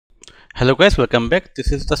Hello guys, welcome back.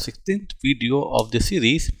 This is the 16th video of the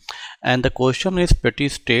series and the question is pretty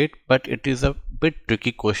straight, but it is a bit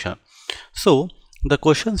tricky question. So the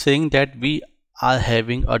question saying that we are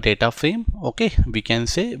having a data frame. Okay, we can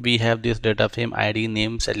say we have this data frame ID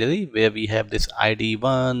name salary where we have this ID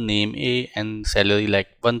 1 name A and salary like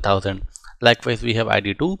 1000. Likewise we have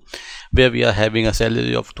ID 2 where we are having a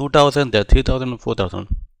salary of 2000, there 3000 and 4000.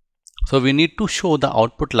 So we need to show the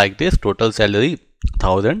output like this: total salary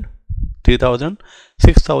 1000, 3000,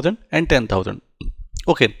 6000 and 10,000.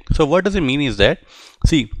 Okay, so what does it mean is that,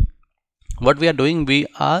 see, what we are doing, we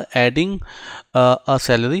are adding a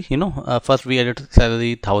salary, first we added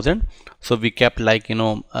salary 1000, so we kept like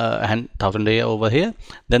 1000 over here,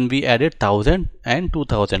 then we added 1000 and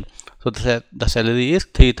 2000, so the salary is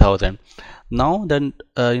 3000. Now then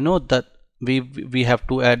that we have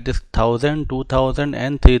to add this 1000, 2000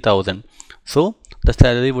 and 3000, so the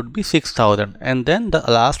salary would be 6000, and then the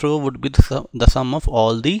last row would be the sum of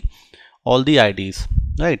all the IDs,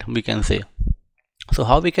 right, we can say. So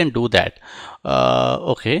how we can do that?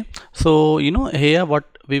 Okay, so here what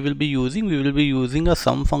we will be using a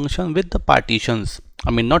sum function with the partitions,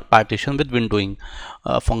 I mean not partition, with windowing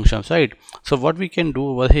functions, right? So what we can do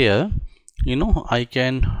over here, I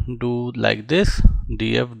can do like this: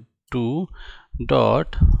 df2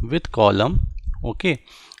 dot with column, okay,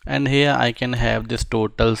 and here I can have this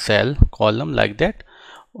total cell column like that,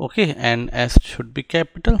 okay, and S should be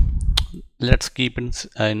capital, let's keep in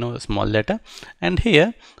small letter, and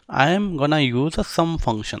here I am gonna use a sum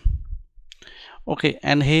function, okay,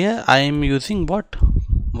 and here I am using what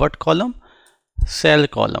column? Cell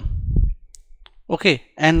column, okay,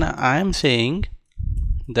 and I am saying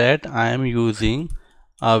that I am using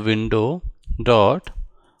a window dot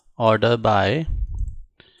order by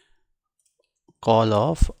call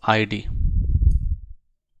of ID.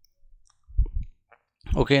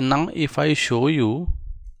 Okay, now if I show you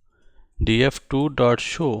df2 dot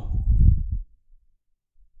show,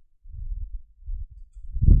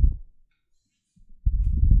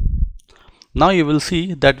 now you will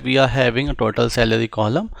see that we are having a total salary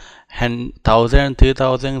column and 1000,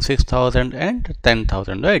 3000, 6000 and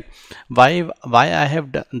 10,000, right? Why I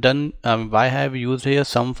have done why I have used here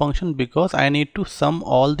sum function? Because I need to sum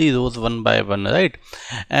all the rows one by one, right?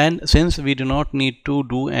 And since we do not need to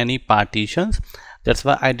do any partitions, that's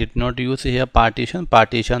why I did not use here partition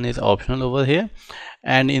is optional over here,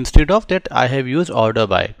 and instead of that I have used order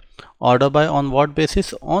by. On what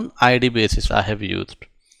basis? On ID basis I have used.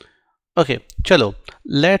 Okay, chalo,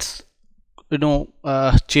 let's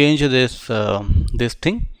change this this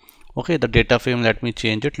thing. Okay, the data frame, let me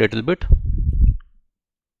change it little bit,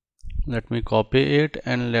 let me copy it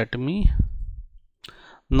and let me,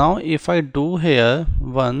 now if I do here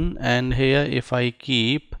 1 and here if I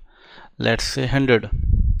keep, let's say 100,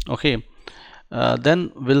 okay,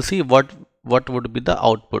 then we'll see what would be the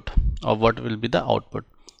output, or what will be the output.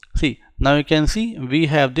 See, now you can see we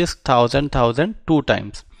have this 1000 two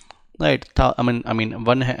times, right? I mean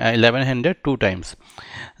 1100 two times,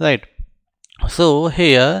 right? So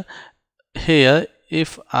here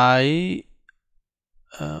if I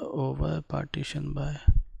over partition by,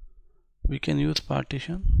 we can use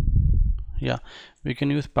partition, yeah, we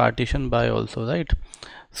can use partition by also, right?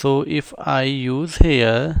 So if I use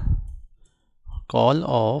here call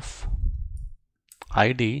of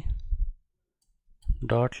ID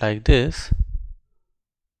dot like this,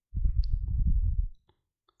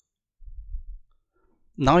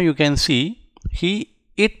 now you can see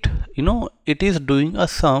it is doing a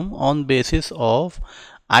sum on basis of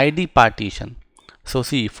ID partition. So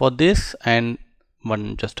see, for this, and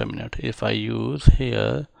just a minute, if I use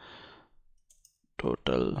here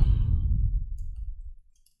total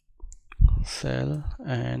cell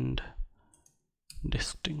and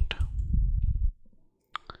distinct,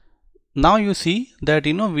 now you see that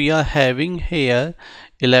we are having here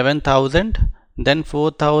 11,000, then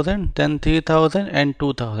 4,000, then 3,000 and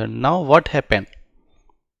 2,000. Now what happened?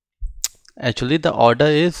 Actually the order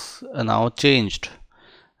is now changed,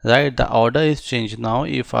 right? The order is changed. Now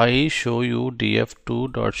if I show you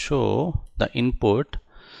df2 dot show the input,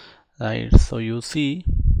 right, so you see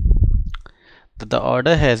that the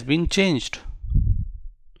order has been changed,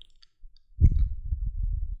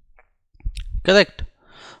 correct?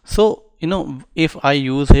 So if I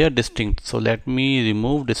use here distinct, so let me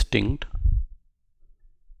remove distinct,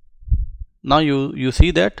 now you see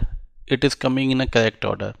that it is coming in a correct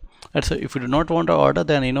order. And so if you do not want to order,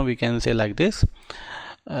 then we can say like this,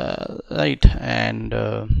 right? And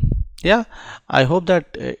yeah, I hope that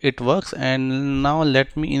it works. And now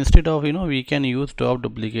let me, instead of we can use drop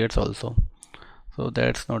duplicates also, so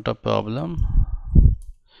that's not a problem.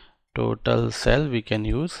 total cell we can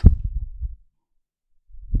use.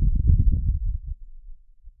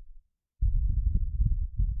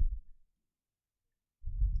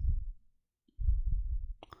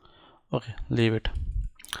 Okay, leave it.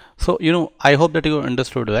 So I hope that you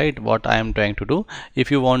understood, right, what I am trying to do.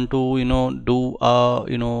 If you want to do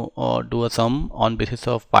a sum on basis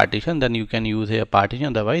of partition, then you can use a partition.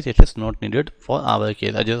 Otherwise it is not needed for our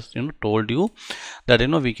case. I just told you that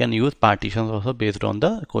we can use partitions also based on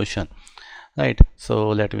the question, right? So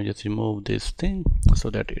let me just remove this thing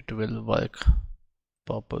so that it will work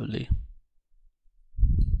properly.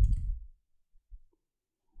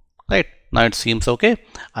 Right, now it seems okay.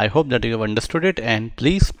 I hope that you have understood it, and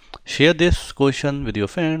please share this question with your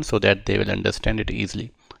friends so that they will understand it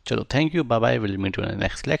easily. Chalo, thank you, bye bye. We'll meet you in the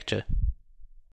next lecture.